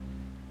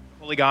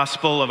Holy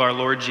Gospel of our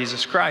Lord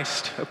Jesus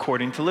Christ,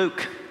 according to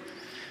Luke.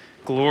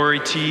 Glory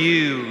to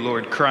you,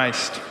 Lord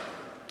Christ.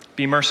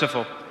 Be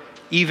merciful,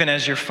 even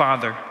as your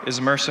Father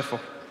is merciful.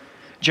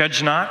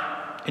 Judge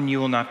not, and you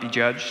will not be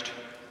judged.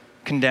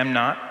 Condemn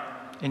not,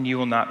 and you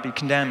will not be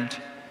condemned.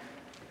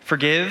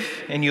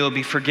 Forgive, and you will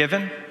be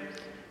forgiven.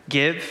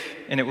 Give,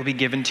 and it will be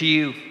given to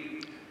you.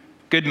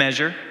 Good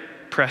measure,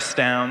 pressed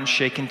down,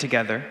 shaken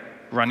together,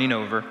 running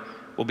over,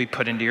 will be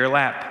put into your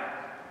lap.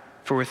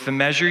 For with the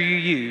measure you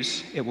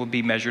use, it will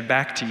be measured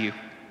back to you.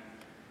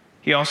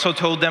 He also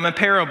told them a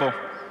parable.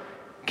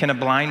 Can a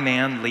blind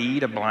man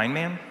lead a blind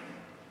man?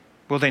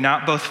 Will they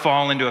not both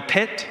fall into a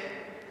pit?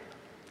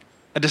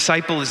 A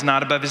disciple is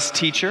not above his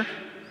teacher,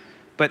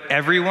 but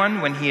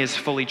everyone, when he is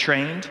fully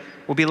trained,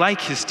 will be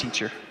like his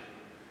teacher.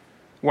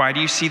 Why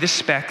do you see the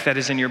speck that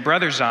is in your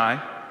brother's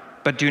eye,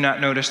 but do not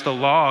notice the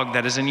log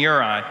that is in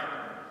your eye?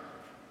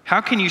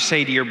 How can you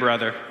say to your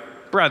brother,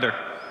 "Brother,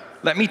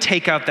 let me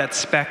take out that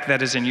speck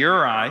that is in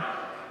your eye,"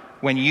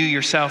 when you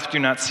yourself do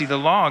not see the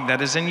log that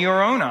is in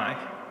your own eye?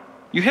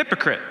 You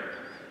hypocrite!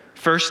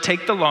 First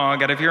take the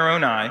log out of your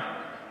own eye,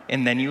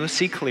 and then you will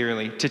see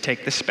clearly to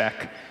take the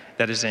speck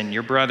that is in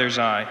your brother's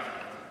eye.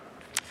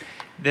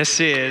 This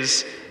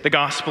is the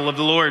gospel of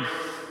the Lord.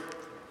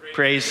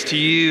 Praise to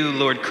you,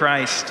 Lord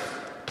Christ.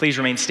 Please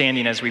remain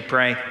standing as we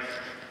pray.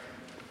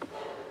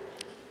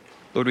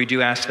 Lord, we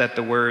do ask that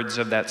the words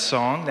of that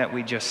song that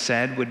we just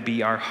said would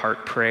be our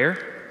heart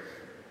prayer,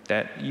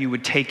 that you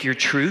would take your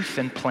truth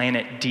and plant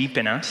it deep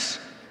in us,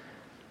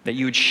 that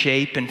you would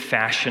shape and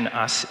fashion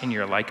us in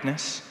your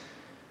likeness,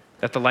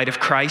 that the light of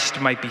Christ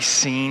might be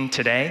seen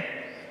today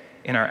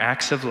in our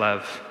acts of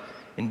love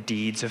and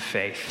deeds of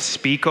faith.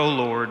 Speak, O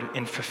Lord,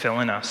 and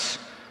fulfill in us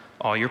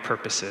all your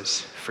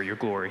purposes for your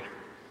glory.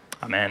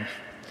 Amen.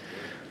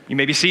 You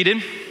may be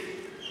seated.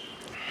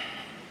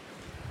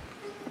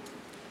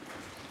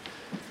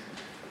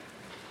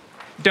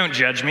 Don't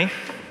judge me.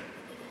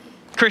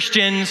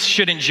 Christians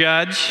shouldn't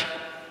judge.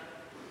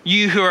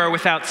 You who are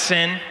without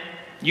sin,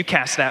 you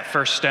cast that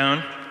first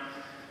stone.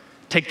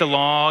 Take the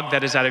log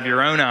that is out of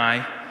your own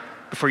eye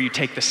before you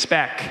take the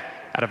speck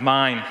out of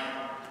mine.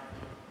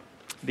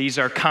 These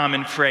are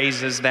common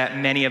phrases that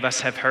many of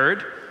us have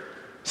heard.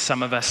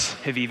 Some of us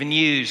have even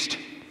used.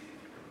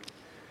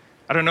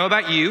 I don't know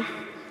about you,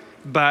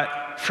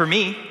 but for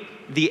me,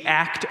 the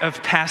act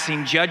of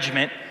passing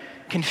judgment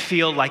can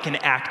feel like an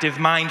active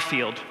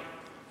minefield.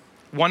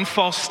 One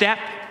false step,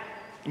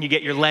 and you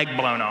get your leg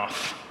blown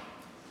off.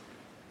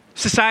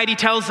 Society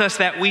tells us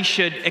that we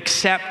should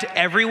accept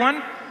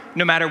everyone,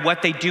 no matter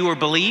what they do or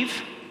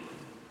believe,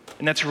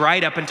 and that's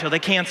right up until they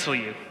cancel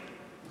you.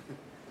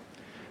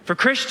 For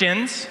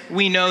Christians,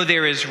 we know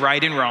there is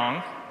right and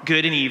wrong,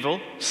 good and evil,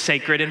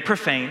 sacred and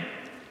profane.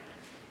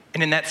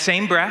 And in that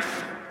same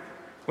breath,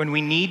 when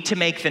we need to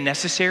make the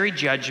necessary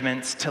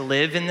judgments to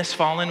live in this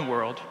fallen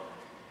world,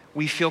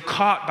 we feel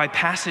caught by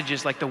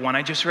passages like the one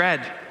I just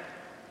read.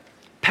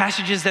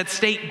 Passages that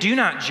state, "Do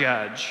not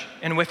judge,"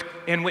 and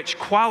which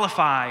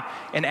qualify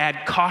and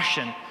add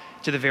caution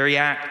to the very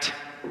act.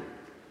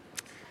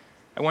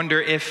 I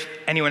wonder if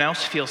anyone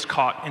else feels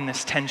caught in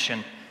this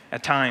tension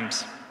at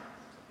times.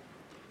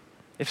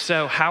 If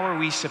so, how are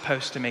we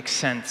supposed to make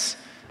sense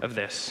of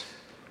this?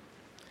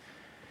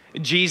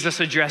 Jesus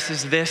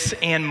addresses this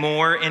and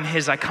more in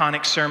his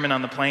iconic Sermon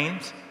on the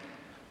Plains.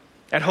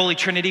 At Holy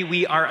Trinity,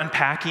 we are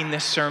unpacking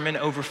this sermon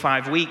over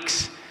 5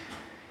 weeks.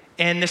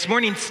 And this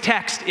morning's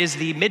text is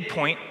the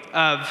midpoint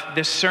of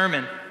this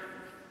sermon.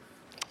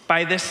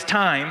 By this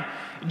time,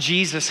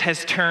 Jesus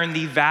has turned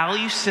the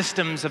value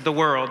systems of the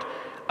world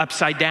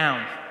upside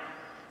down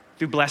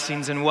through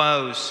blessings and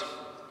woes.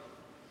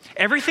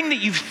 Everything that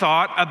you've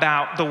thought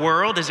about the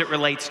world as it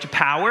relates to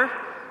power,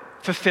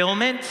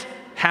 fulfillment,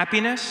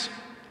 happiness,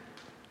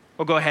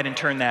 we'll go ahead and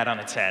turn that on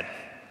its head.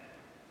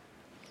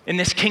 In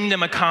this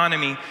kingdom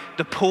economy,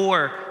 the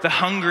poor, the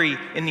hungry,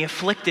 and the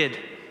afflicted,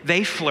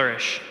 they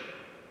flourish,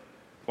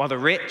 while the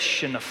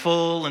rich and the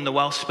full and the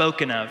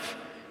well-spoken of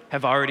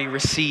have already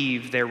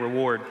received their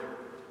reward.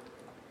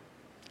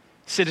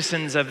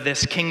 Citizens of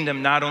this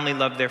kingdom not only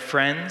love their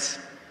friends,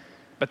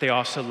 but they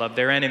also love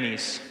their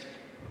enemies.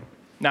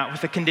 Not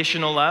with a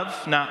conditional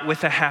love, not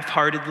with a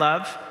half-hearted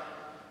love,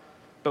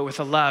 but with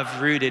a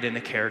love rooted in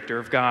the character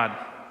of God.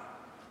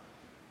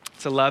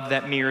 It's a love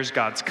that mirrors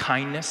God's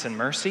kindness and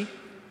mercy,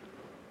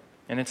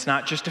 and it's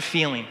not just a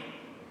feeling.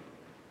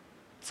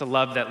 It's a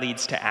love that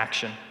leads to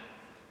action.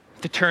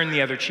 To turn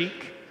the other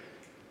cheek,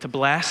 to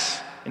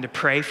bless and to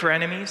pray for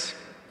enemies,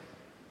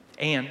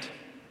 and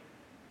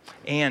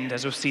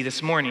as we'll see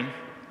this morning,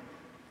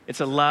 it's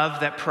a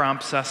love that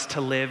prompts us to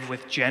live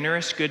with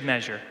generous good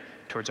measure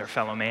towards our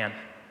fellow man.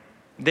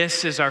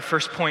 This is our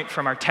first point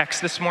from our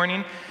text this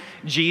morning.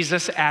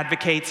 Jesus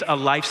advocates a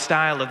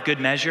lifestyle of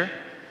good measure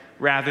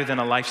rather than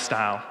a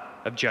lifestyle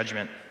of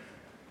judgment.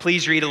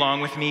 Please read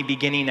along with me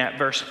beginning at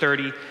verse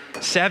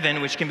 37,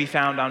 which can be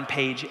found on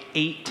page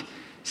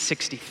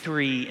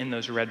 863 in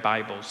those red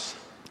Bibles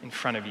in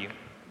front of you.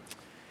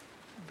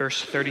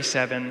 Verse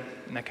 37,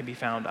 and that can be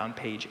found on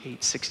page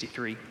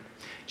 863.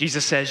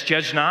 Jesus says,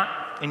 "Judge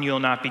not, and you will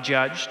not be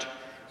judged.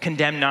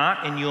 Condemn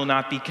not, and you will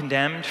not be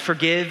condemned.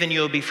 Forgive, and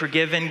you will be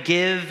forgiven.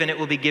 Give, and it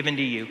will be given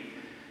to you.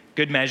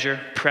 Good measure,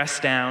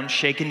 pressed down,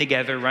 shaken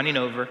together, running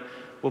over,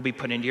 will be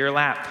put into your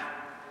lap.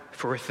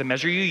 For with the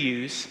measure you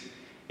use,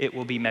 it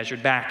will be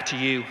measured back to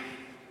you.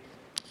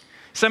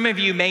 Some of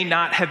you may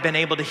not have been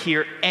able to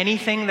hear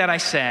anything that I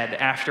said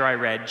after I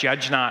read,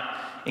 judge not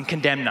and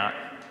condemn not.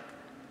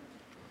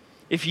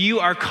 If you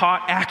are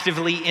caught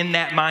actively in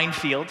that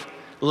minefield,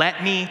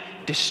 let me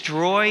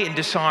destroy and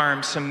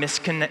disarm some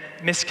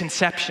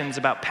misconceptions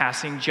about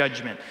passing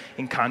judgment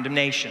and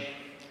condemnation.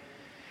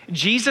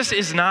 Jesus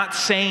is not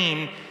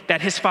saying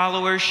that his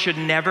followers should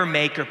never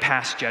make or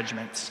pass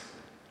judgments.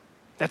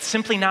 That's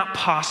simply not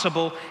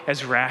possible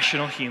as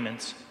rational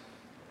humans.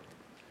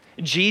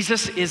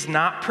 Jesus is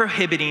not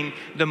prohibiting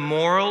the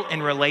moral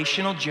and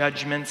relational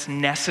judgments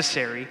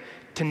necessary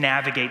to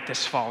navigate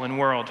this fallen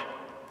world.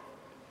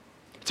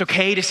 It's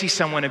okay to see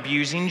someone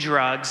abusing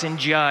drugs and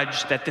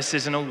judge that this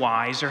isn't a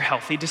wise or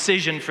healthy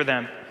decision for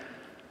them.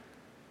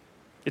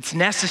 It's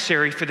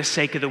necessary for the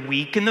sake of the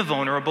weak and the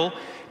vulnerable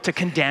to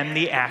condemn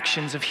the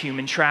actions of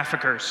human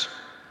traffickers.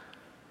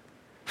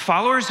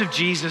 Followers of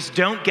Jesus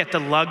don't get the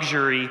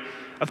luxury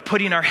of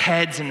putting our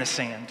heads in the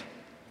sand,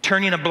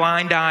 turning a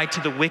blind eye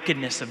to the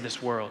wickedness of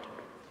this world,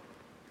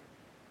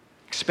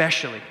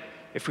 especially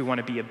if we want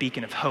to be a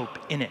beacon of hope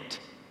in it.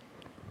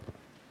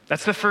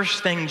 That's the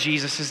first thing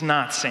Jesus is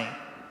not saying.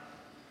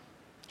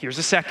 Here's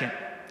the second.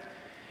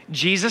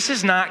 Jesus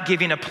is not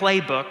giving a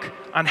playbook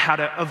on how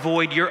to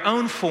avoid your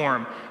own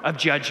form of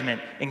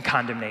judgment and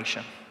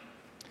condemnation.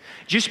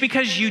 Just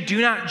because you do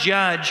not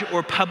judge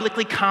or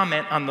publicly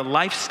comment on the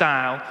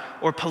lifestyle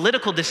or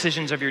political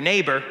decisions of your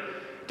neighbor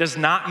does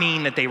not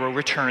mean that they will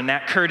return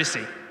that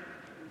courtesy.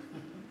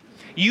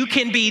 You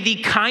can be the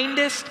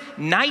kindest,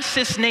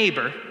 nicest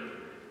neighbor,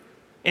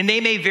 and they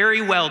may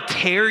very well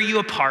tear you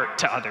apart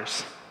to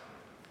others.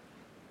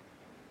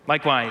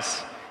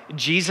 Likewise,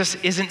 Jesus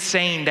isn't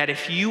saying that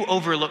if you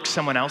overlook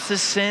someone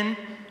else's sin,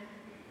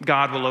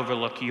 God will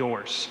overlook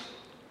yours.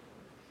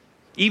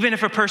 Even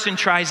if a person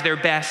tries their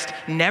best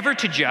never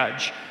to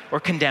judge or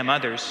condemn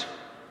others,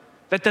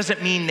 that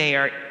doesn't mean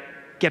they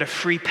get a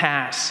free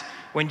pass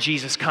when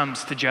Jesus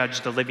comes to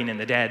judge the living and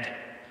the dead.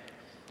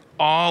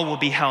 All will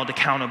be held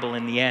accountable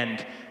in the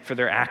end for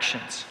their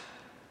actions.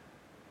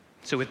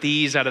 So with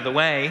these out of the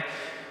way,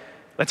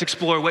 let's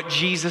explore what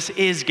Jesus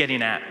is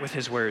getting at with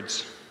his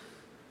words.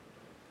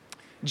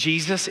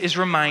 Jesus is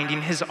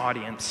reminding his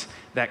audience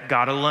that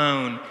God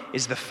alone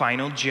is the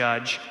final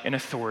judge and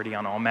authority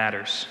on all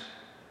matters.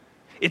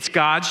 It's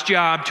God's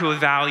job to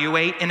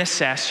evaluate and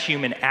assess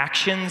human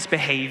actions,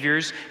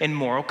 behaviors, and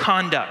moral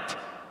conduct,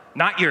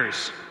 not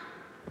yours.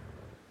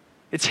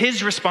 It's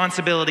his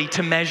responsibility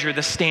to measure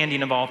the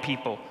standing of all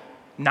people,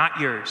 not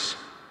yours.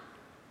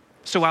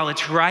 So while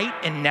it's right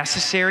and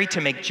necessary to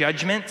make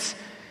judgments,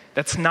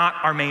 that's not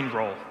our main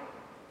role.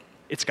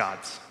 It's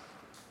God's.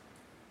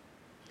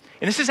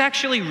 And this is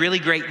actually really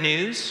great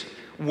news.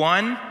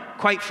 One,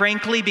 quite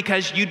frankly,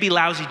 because you'd be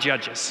lousy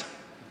judges.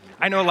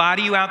 I know a lot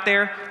of you out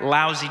there,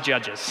 lousy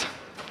judges.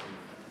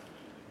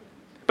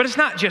 But it's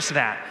not just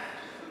that.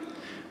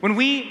 When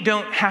we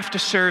don't have to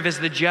serve as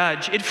the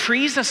judge, it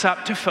frees us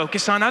up to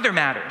focus on other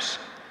matters.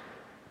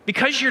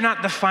 Because you're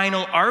not the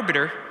final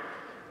arbiter,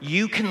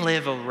 you can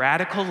live a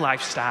radical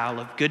lifestyle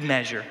of good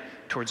measure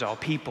towards all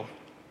people.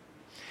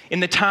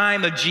 In the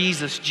time of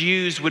Jesus,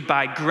 Jews would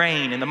buy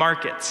grain in the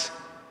markets.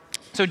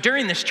 So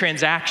during this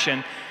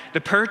transaction,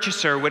 the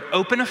purchaser would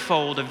open a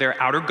fold of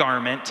their outer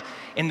garment,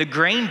 and the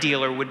grain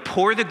dealer would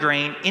pour the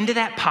grain into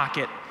that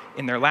pocket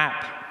in their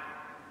lap.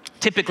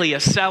 Typically, a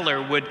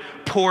seller would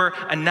pour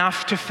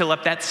enough to fill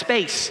up that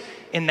space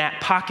in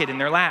that pocket in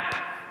their lap.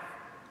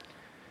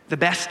 The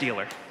best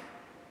dealer,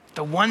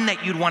 the one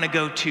that you'd want to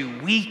go to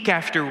week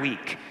after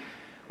week,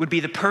 would be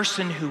the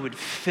person who would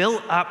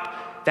fill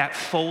up that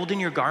fold in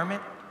your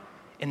garment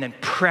and then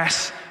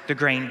press the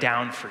grain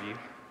down for you.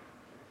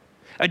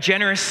 A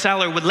generous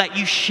seller would let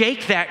you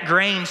shake that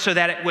grain so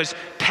that it was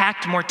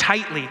packed more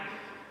tightly,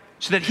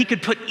 so that he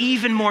could put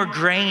even more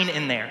grain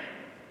in there.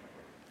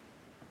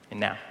 And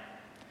now,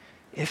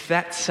 if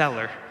that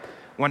seller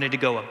wanted to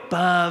go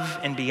above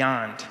and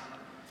beyond,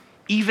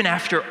 even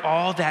after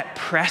all that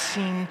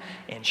pressing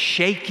and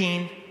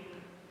shaking,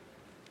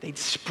 they'd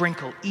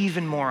sprinkle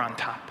even more on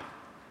top,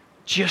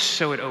 just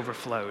so it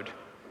overflowed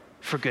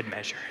for good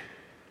measure.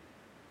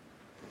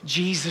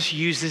 Jesus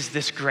uses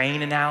this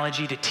grain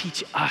analogy to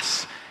teach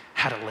us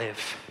how to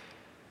live.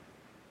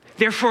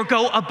 Therefore,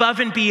 go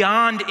above and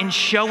beyond in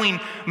showing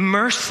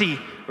mercy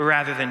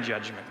rather than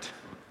judgment.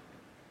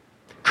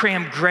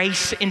 Cram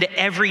grace into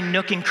every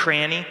nook and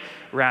cranny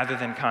rather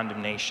than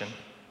condemnation.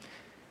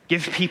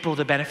 Give people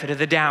the benefit of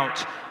the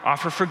doubt.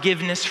 Offer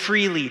forgiveness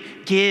freely.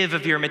 Give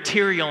of your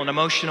material and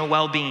emotional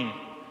well-being.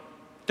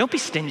 Don't be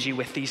stingy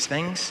with these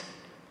things.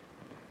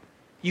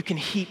 You can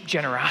heap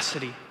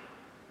generosity,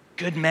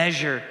 good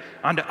measure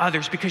onto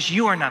others because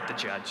you are not the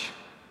judge.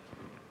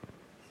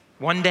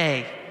 One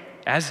day,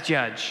 as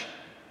judge,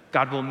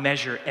 God will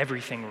measure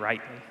everything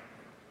rightly.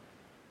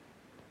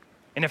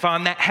 And if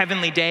on that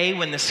heavenly day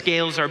when the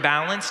scales are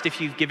balanced, if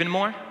you've given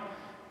more,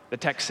 the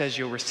text says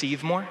you'll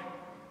receive more.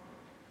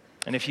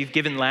 And if you've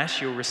given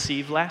less, you'll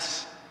receive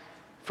less.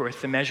 For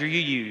with the measure you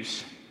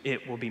use,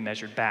 it will be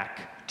measured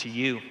back to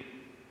you.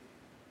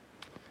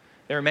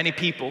 There are many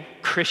people,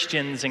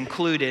 Christians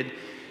included,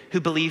 who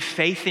believe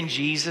faith in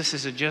Jesus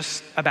is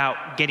just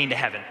about getting to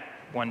heaven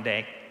one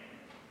day.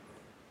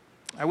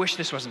 I wish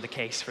this wasn't the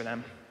case for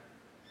them.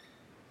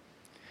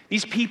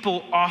 These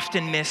people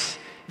often miss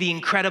the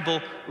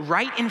incredible,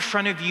 right in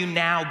front of you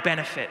now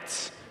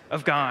benefits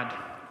of God.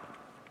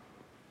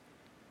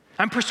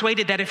 I'm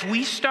persuaded that if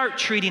we start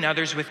treating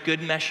others with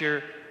good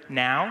measure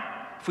now,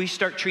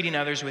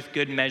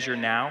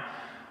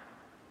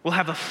 we'll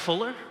have a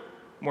fuller,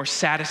 more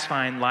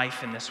satisfying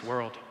life in this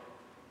world.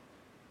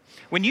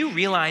 When you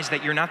realize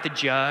that you're not the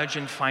judge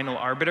and final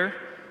arbiter,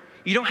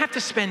 you don't have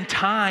to spend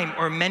time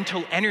or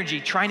mental energy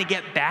trying to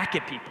get back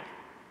at people.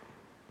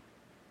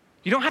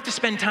 You don't have to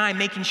spend time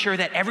making sure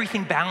that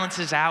everything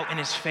balances out and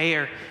is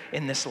fair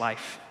in this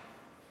life.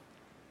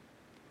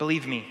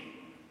 Believe me,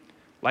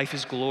 life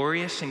is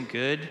glorious and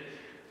good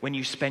when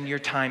you spend your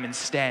time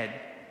instead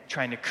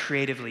trying to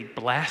creatively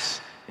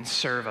bless and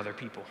serve other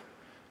people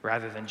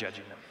rather than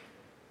judging them.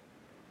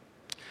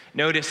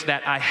 Notice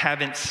that I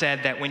haven't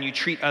said that when you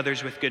treat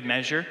others with good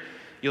measure,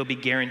 you'll be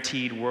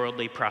guaranteed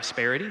worldly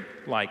prosperity,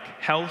 like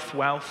health,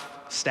 wealth,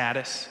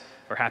 status,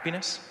 or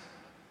happiness.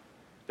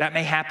 That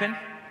may happen,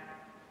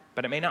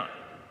 but it may not.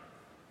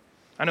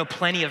 I know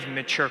plenty of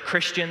mature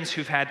Christians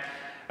who've had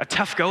a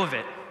tough go of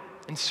it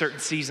in certain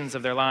seasons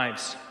of their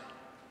lives.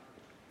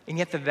 And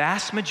yet the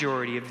vast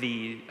majority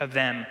of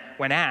them,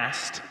 when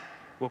asked,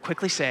 will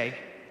quickly say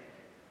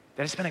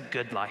that it's been a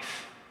good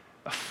life,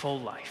 a full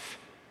life,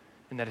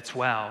 and that it's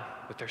well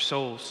with their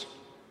souls.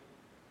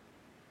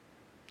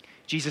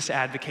 Jesus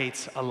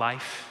advocates a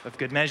life of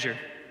good measure.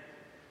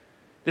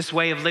 This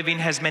way of living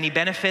has many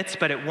benefits,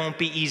 but it won't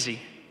be easy.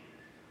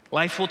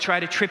 Life will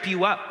try to trip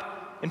you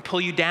up and pull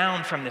you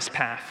down from this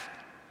path.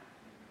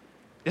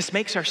 This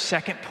makes our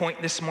second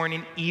point this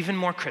morning even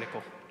more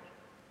critical.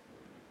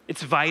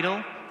 It's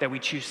vital that we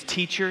choose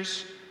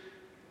teachers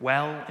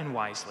well and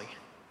wisely.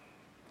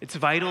 It's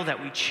vital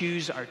that we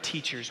choose our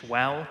teachers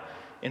well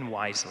and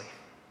wisely.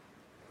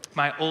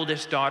 My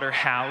oldest daughter,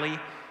 Hallie,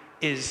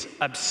 is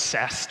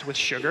obsessed with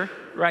sugar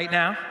right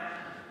now,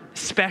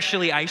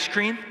 especially ice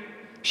cream.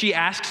 She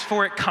asks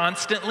for it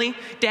constantly.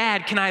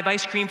 Dad, can I have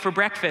ice cream for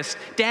breakfast?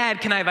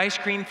 Dad, can I have ice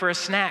cream for a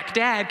snack?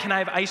 Dad, can I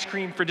have ice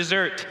cream for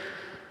dessert?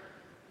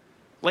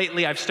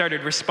 Lately, I've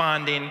started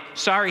responding,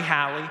 sorry,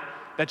 Hallie,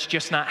 that's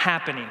just not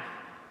happening.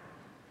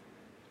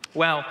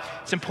 Well,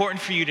 it's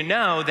important for you to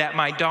know that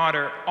my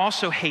daughter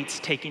also hates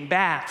taking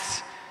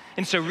baths.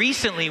 And so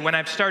recently, when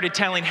I've started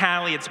telling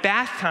Hallie it's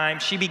bath time,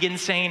 she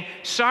begins saying,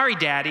 sorry,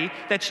 Daddy,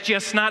 that's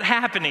just not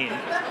happening.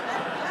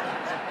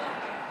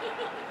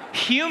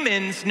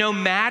 Humans, no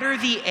matter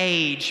the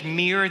age,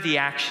 mirror the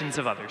actions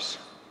of others,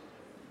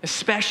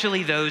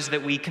 especially those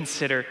that we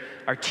consider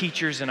our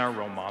teachers and our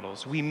role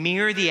models. We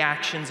mirror the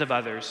actions of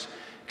others,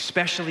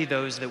 especially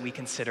those that we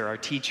consider our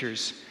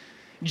teachers.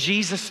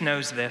 Jesus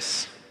knows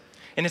this,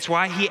 and it's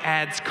why he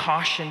adds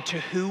caution to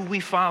who we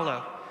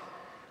follow.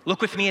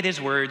 Look with me at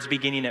his words,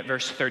 beginning at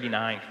verse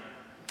 39.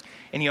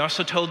 And he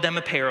also told them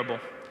a parable.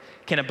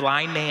 Can a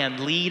blind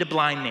man lead a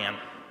blind man?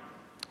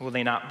 Will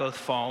they not both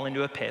fall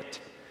into a pit?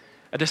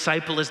 A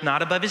disciple is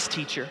not above his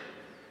teacher,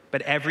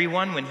 but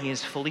everyone, when he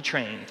is fully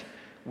trained,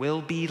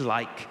 will be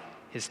like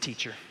his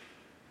teacher.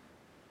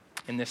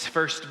 In this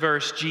first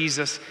verse,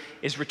 Jesus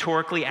is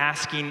rhetorically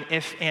asking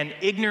if an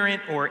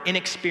ignorant or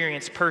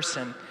inexperienced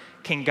person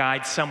can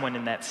guide someone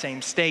in that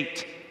same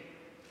state.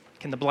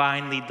 Can the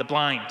blind lead the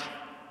blind?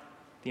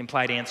 The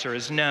implied answer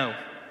is no.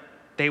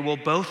 They will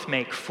both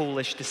make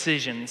foolish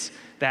decisions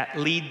that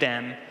lead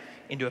them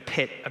into a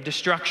pit of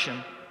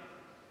destruction.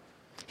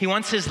 He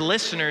wants his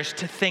listeners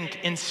to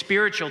think in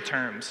spiritual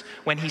terms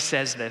when he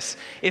says this.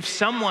 If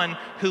someone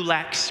who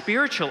lacks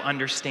spiritual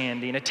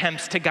understanding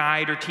attempts to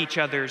guide or teach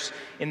others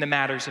in the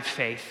matters of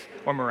faith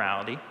or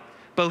morality,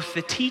 both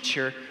the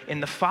teacher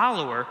and the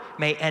follower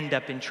may end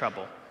up in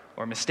trouble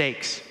or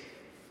mistakes.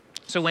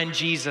 So when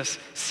Jesus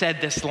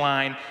said this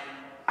line,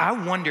 I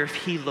wonder if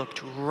he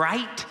looked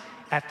right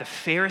at the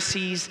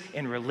Pharisees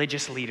and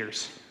religious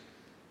leaders.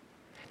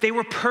 They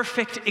were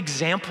perfect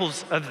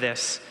examples of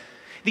this.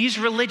 These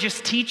religious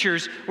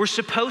teachers were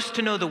supposed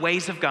to know the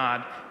ways of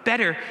God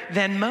better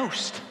than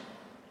most.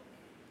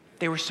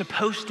 They were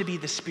supposed to be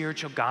the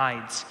spiritual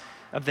guides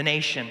of the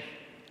nation.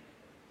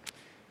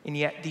 And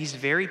yet these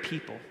very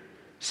people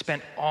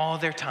spent all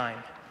their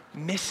time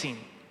missing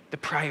the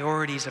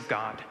priorities of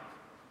God.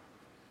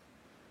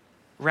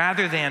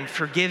 Rather than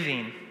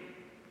forgiving,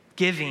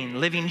 giving,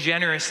 living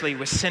generously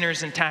with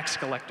sinners and tax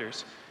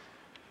collectors,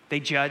 they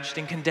judged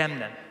and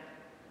condemned them.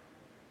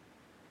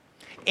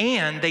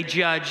 And they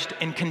judged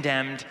and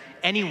condemned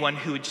anyone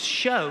who would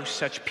show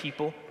such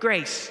people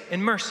grace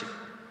and mercy,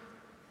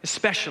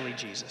 especially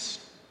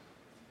Jesus.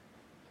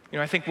 You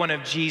know, I think one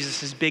of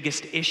Jesus'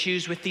 biggest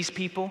issues with these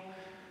people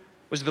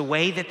was the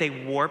way that they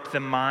warped the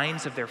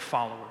minds of their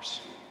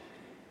followers,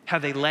 how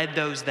they led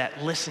those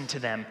that listened to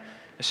them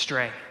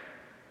astray.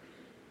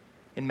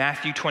 In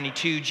Matthew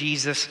 22,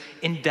 Jesus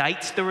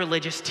indicts the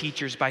religious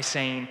teachers by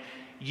saying,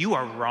 "You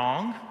are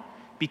wrong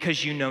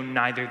because you know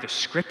neither the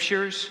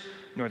scriptures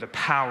nor the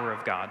power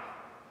of God."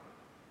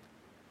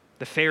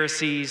 The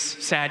Pharisees,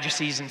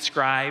 Sadducees, and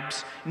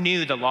scribes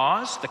knew the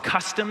laws, the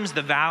customs,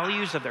 the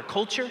values of their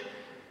culture,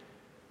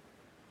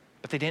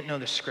 but they didn't know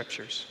the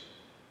scriptures.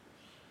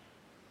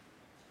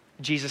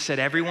 Jesus said,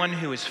 "Everyone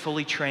who is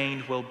fully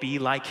trained will be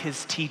like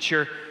his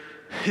teacher."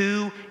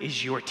 Who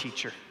is your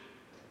teacher?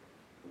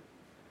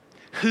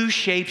 Who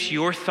shapes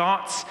your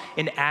thoughts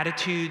and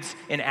attitudes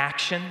and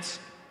actions?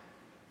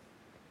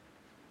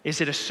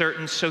 Is it a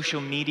certain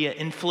social media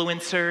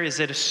influencer? Is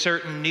it a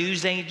certain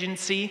news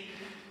agency?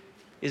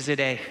 Is it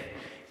a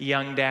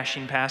young,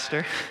 dashing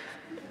pastor?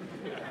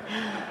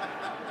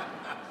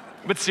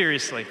 But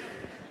seriously,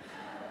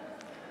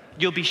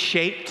 you'll be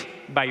shaped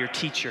by your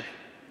teacher,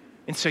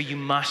 and so you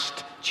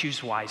must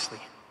choose wisely.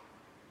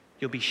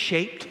 You'll be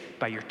shaped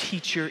by your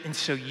teacher, and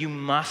so you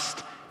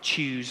must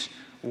choose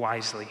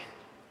wisely.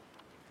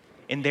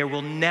 And there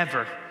will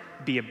never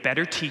be a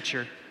better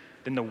teacher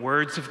than the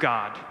words of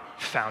God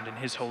found in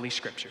his holy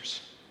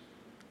scriptures.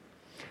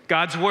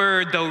 God's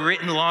word, though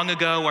written long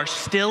ago, are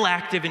still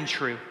active and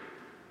true.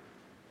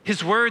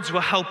 His words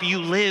will help you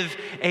live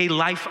a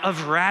life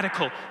of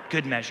radical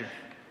good measure.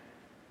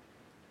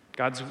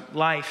 God's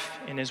life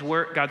and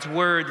God's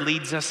word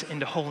leads us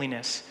into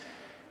holiness,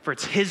 for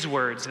it's his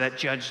words that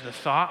judge the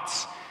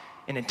thoughts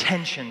and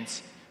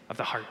intentions of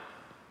the heart.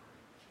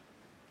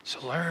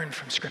 So learn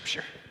from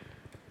Scripture.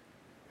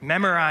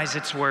 Memorize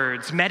its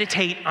words,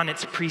 meditate on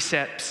its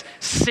precepts,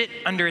 sit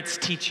under its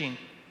teaching.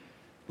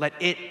 Let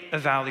it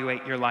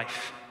evaluate your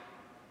life,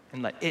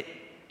 and let it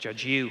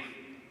judge you.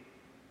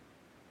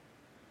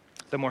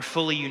 The more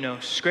fully you know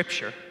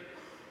Scripture,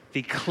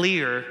 the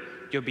clearer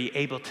you'll be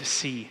able to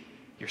see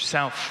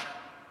yourself.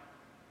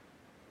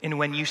 And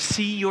when you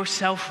see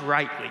yourself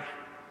rightly,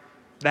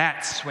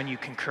 that's when you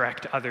can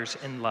correct others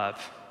in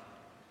love.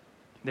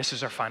 This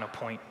is our final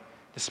point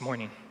this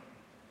morning.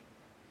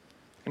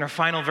 In our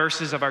final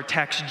verses of our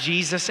text,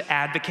 Jesus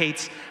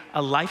advocates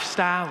a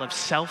lifestyle of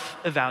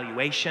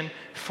self-evaluation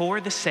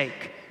for the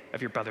sake of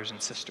your brothers and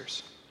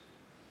sisters.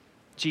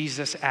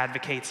 Jesus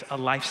advocates a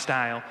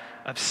lifestyle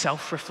of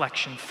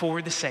self-reflection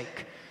for the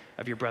sake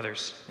of your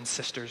brothers and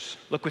sisters.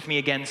 Look with me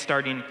again,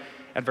 starting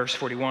at verse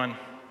 41.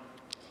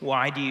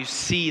 Why do you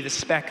see the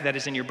speck that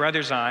is in your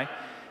brother's eye,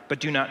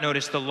 but do not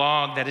notice the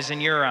log that is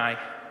in your eye?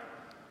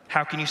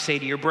 How can you say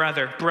to your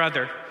brother,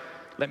 "Brother,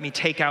 let me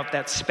take out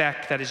that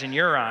speck that is in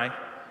your eye,"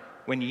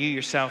 when you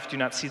yourself do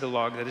not see the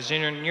log that is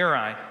in your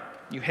eye?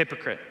 You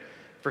hypocrite.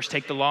 First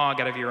take the log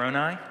out of your own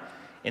eye,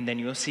 and then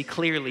you will see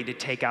clearly to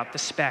take out the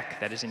speck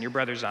that is in your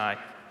brother's eye.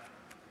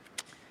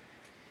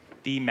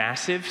 The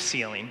massive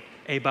ceiling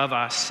above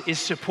us is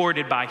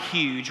supported by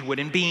huge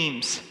wooden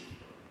beams.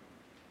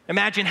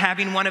 Imagine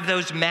having one of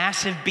those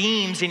massive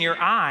beams in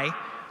your eye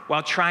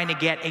while trying to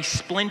get a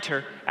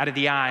splinter out of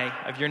the eye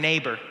of your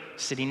neighbor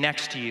sitting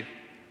next to you.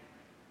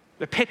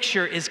 The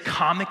picture is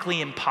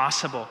comically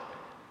impossible,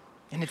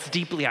 and it's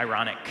deeply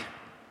ironic.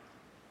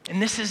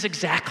 And this is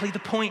exactly the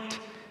point.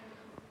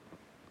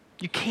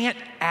 You can't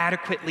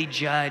adequately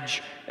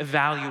judge,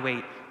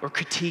 evaluate, or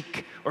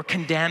critique, or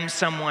condemn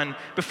someone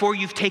before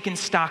you've taken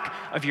stock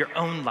of your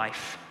own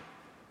life.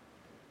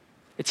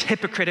 It's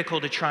hypocritical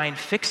to try and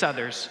fix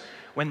others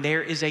when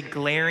there is a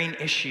glaring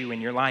issue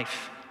in your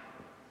life.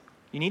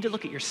 You need to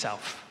look at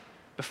yourself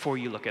before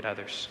you look at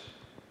others.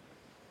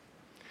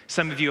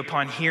 Some of you,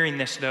 upon hearing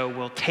this, though,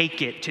 will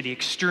take it to the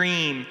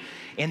extreme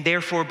and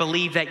therefore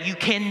believe that you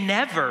can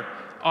never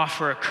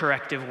offer a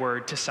corrective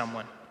word to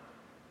someone.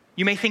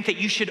 You may think that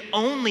you should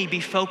only be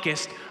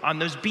focused on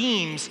those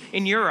beams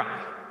in your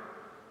eye.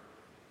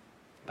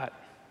 But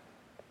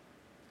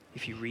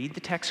if you read the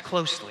text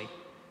closely,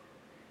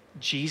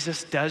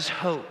 Jesus does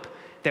hope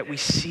that we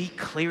see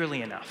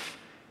clearly enough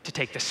to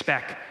take the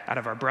speck out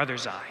of our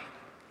brother's eye.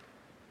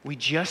 We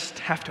just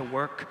have to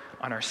work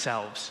on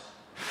ourselves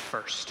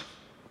first.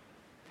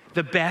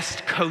 The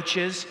best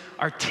coaches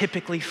are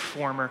typically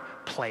former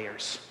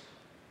players.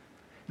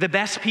 The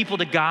best people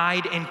to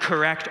guide and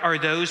correct are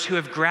those who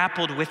have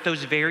grappled with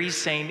those very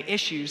same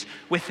issues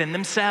within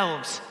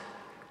themselves.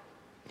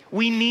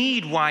 We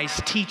need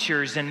wise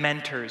teachers and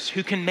mentors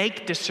who can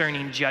make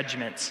discerning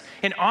judgments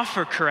and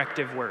offer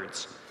corrective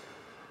words.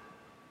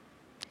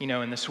 You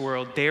know, in this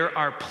world, there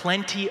are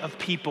plenty of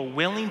people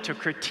willing to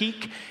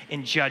critique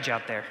and judge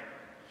out there.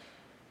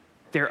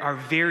 There are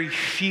very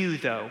few,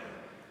 though,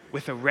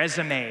 with a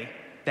resume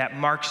that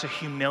marks a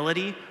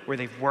humility where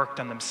they've worked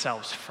on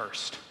themselves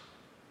first.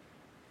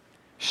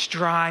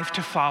 Strive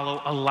to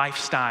follow a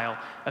lifestyle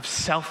of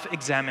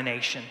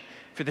self-examination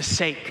for the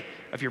sake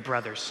of your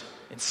brothers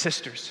and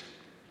sisters.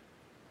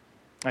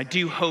 I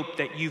do hope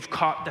that you've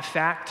caught the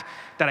fact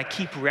that I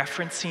keep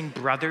referencing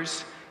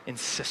brothers and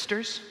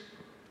sisters.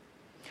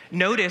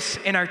 Notice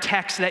in our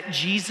text that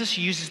Jesus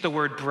uses the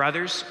word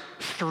brothers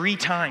 3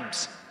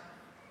 times.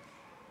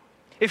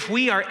 If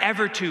we are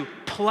ever to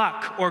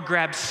pluck or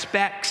grab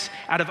specks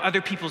out of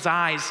other people's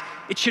eyes,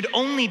 it should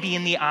only be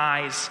in the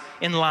eyes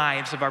and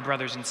lives of our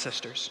brothers and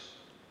sisters.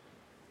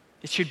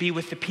 It should be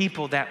with the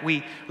people that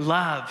we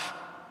love,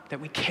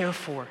 that we care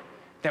for,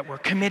 that we're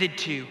committed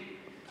to,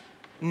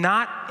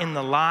 not in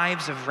the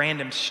lives of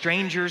random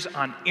strangers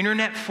on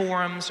internet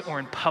forums or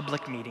in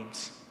public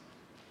meetings.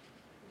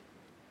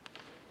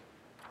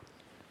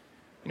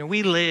 You know,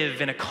 we live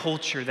in a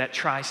culture that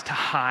tries to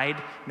hide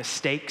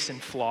mistakes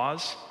and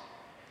flaws.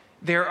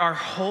 There are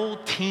whole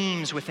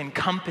teams within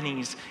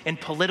companies and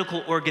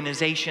political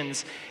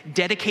organizations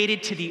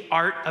dedicated to the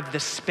art of the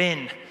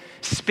spin,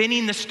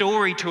 spinning the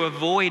story to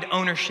avoid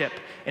ownership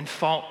and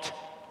fault.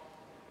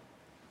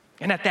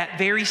 And at that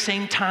very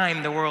same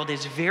time, the world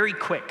is very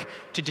quick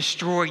to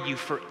destroy you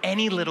for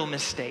any little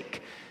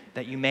mistake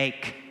that you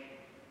make.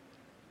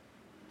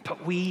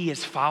 But we,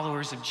 as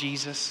followers of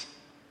Jesus,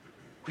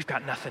 we've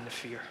got nothing to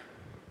fear.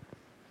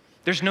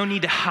 There's no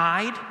need to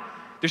hide.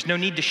 There's no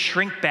need to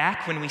shrink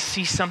back when we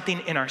see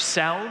something in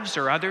ourselves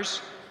or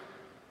others,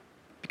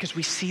 because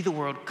we see the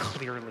world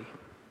clearly.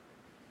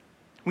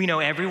 We know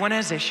everyone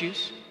has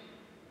issues.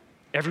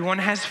 Everyone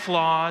has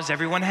flaws.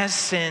 Everyone has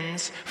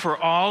sins,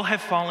 for all have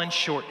fallen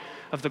short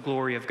of the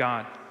glory of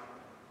God.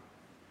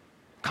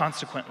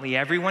 Consequently,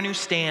 everyone who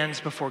stands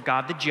before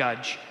God the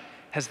judge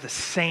has the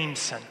same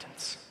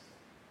sentence: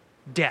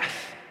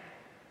 death,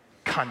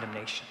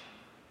 condemnation.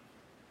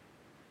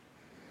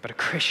 But a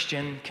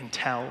Christian can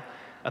tell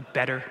a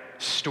better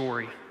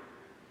story.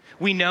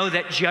 We know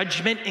that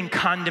judgment and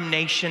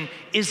condemnation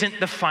isn't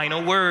the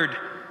final word.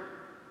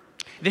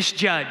 This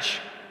judge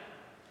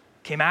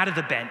came out of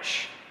the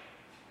bench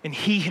and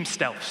he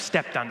himself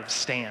stepped onto the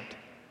stand.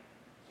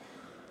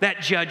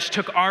 That judge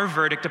took our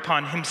verdict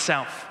upon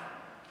himself.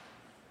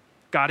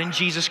 God in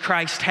Jesus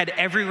Christ had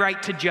every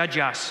right to judge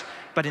us,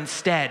 but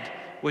instead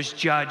was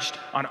judged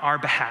on our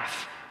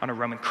behalf on a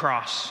Roman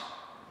cross.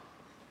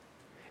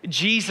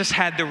 Jesus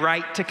had the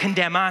right to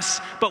condemn us,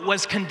 but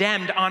was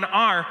condemned on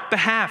our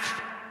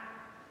behalf.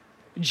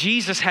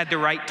 Jesus had the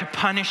right to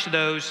punish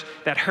those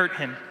that hurt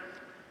him,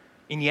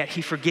 and yet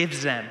he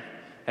forgives them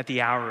at the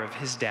hour of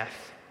his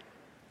death.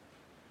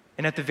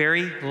 And at the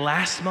very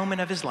last moment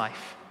of his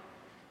life,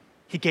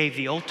 he gave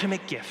the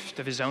ultimate gift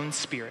of his own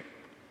Spirit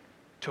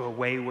to a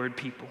wayward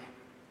people.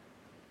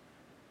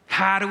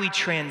 How do we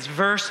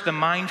transverse the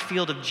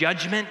minefield of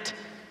judgment?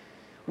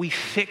 We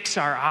fix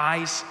our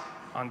eyes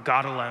on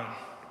God alone.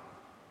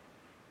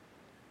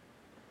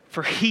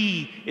 For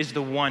he is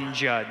the one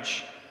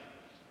judge.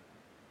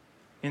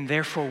 And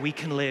therefore we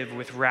can live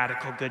with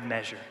radical good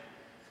measure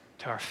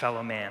to our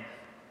fellow man.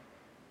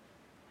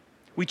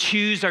 We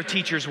choose our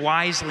teachers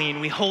wisely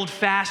and we hold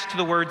fast to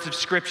the words of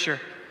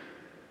Scripture.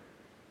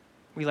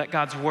 We let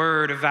God's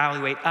word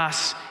evaluate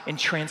us and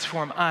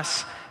transform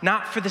us,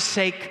 not for the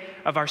sake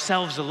of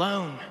ourselves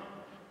alone,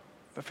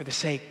 but for the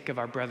sake of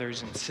our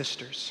brothers and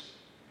sisters.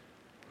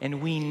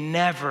 And we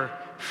never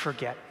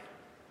forget,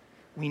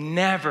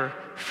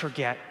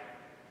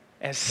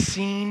 as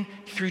seen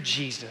through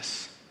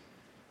Jesus,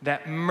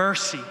 that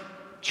mercy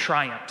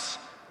triumphs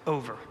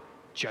over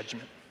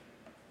judgment.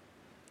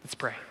 Let's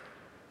pray.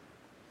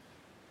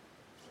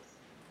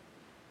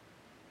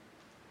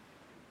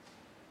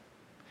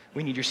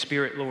 We need your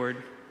Spirit,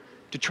 Lord,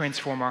 to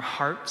transform our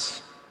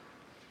hearts,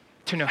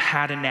 to know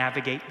how to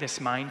navigate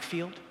this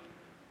minefield.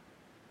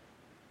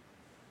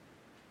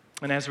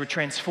 And as we're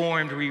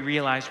transformed, we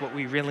realize what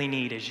we really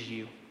need is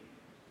you.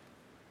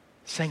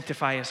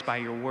 Sanctify us by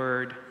your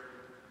word.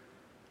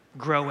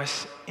 Grow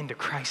us into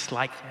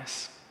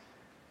Christ-likeness,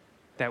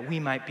 that we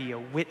might be a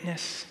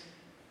witness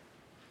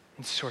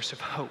and source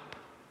of hope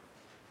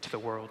to the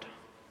world.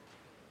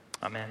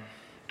 Amen.